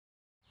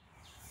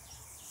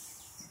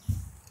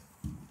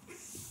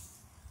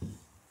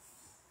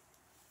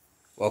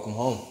Welcome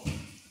home.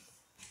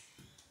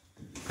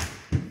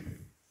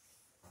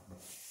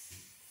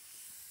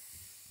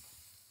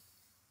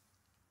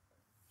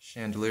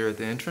 Chandelier at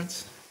the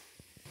entrance.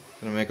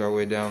 Gonna make our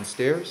way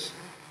downstairs.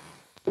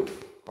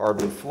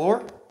 Hardwood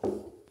floor.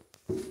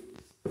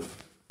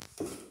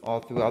 All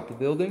throughout the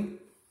building.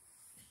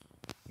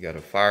 You got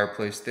a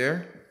fireplace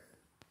there.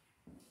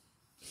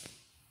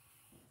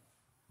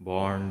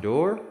 Barn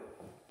door.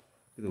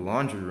 To the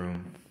laundry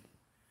room.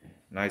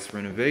 Nice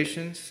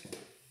renovations.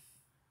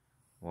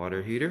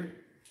 Water heater.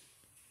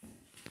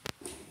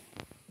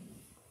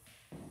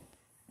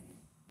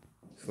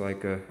 It's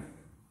like a...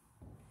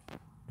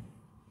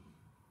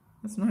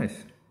 That's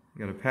nice.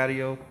 You got a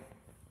patio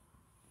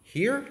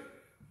here.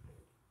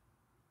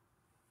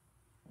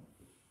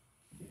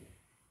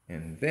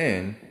 And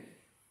then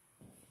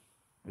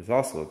there's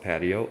also a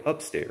patio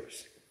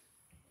upstairs.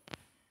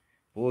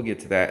 We'll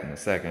get to that in a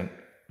second.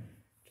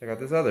 Check out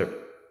this other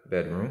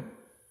bedroom.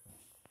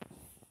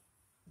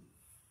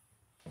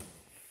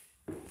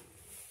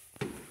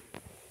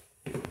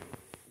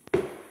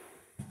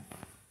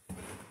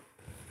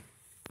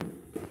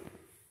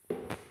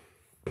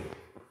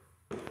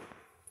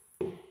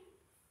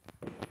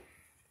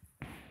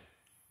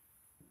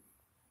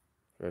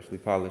 Freshly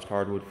polished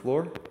hardwood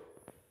floor.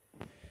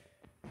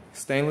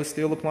 Stainless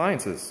steel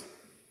appliances.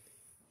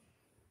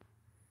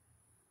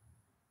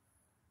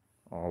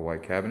 All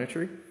white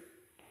cabinetry.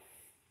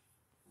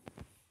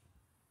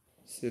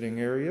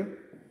 Sitting area.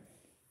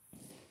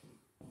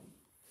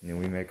 And then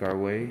we make our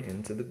way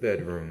into the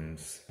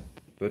bedrooms.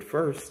 But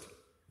first,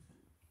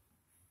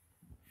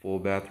 full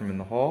bathroom in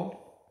the hall.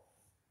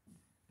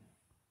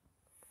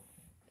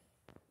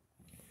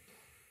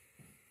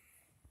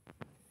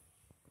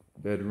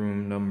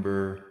 Bedroom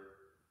number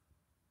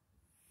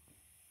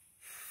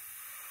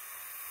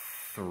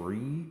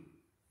 3.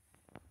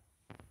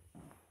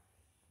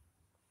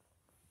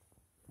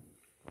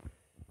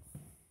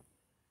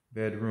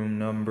 Bedroom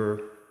number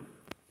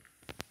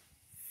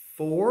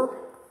 4.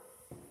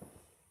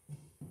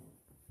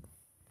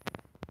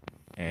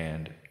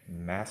 And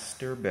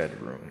master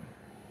bedroom.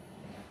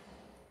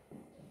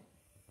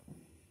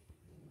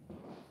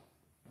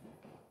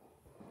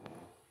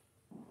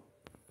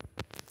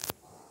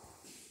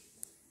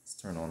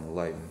 Turn on the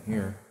light in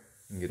here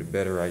and get a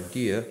better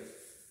idea.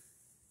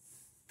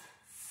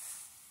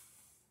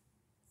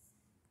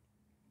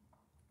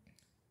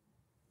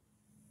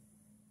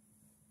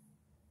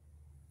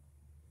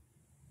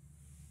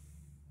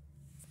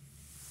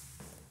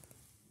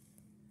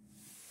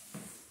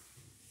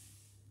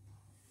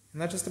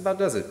 And that just about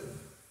does it.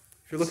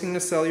 If you're looking to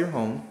sell your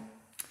home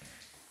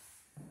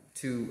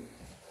to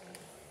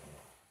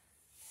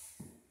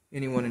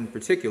anyone in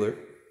particular,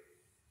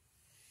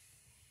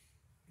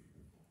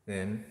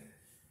 then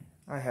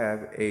I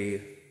have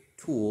a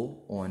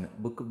tool on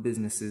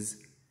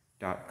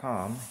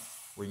bookofbusinesses.com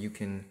where you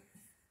can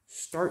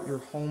start your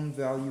home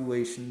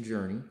valuation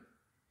journey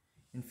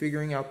in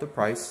figuring out the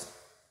price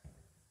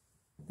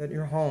that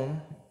your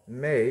home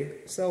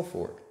may sell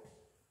for.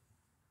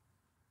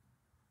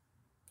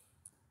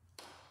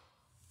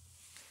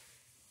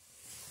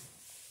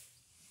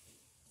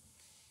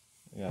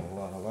 We got a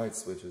lot of light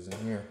switches in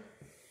here.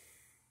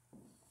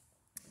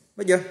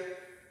 But yeah.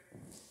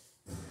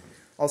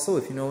 Also,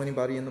 if you know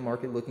anybody in the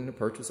market looking to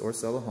purchase or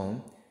sell a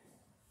home,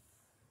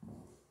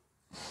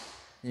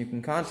 you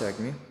can contact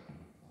me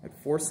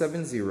at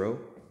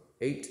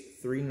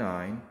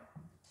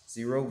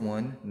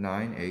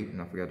 470-839-0198.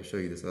 And I forgot to show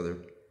you this other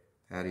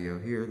patio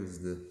here. This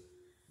is the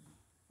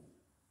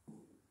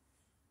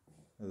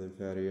other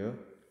patio.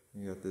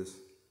 You got this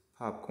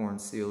popcorn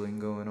ceiling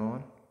going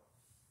on.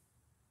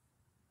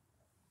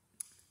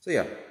 So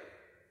yeah,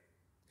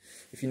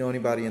 if you know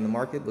anybody in the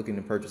market looking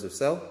to purchase or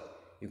sell,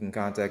 you can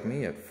contact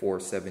me at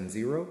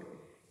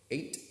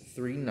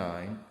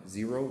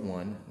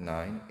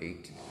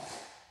 470-839-0198.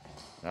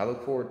 And I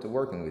look forward to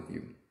working with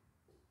you.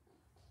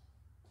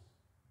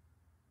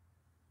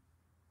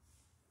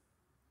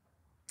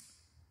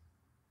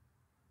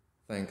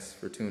 Thanks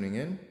for tuning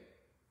in.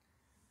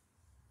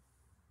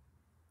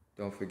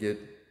 Don't forget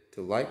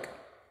to like,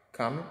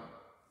 comment,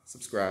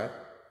 subscribe.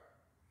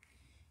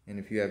 And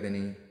if you have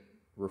any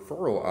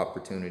referral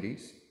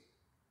opportunities,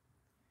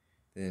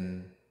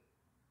 then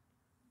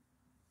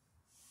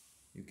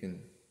you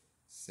can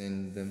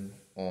send them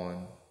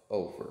on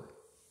over.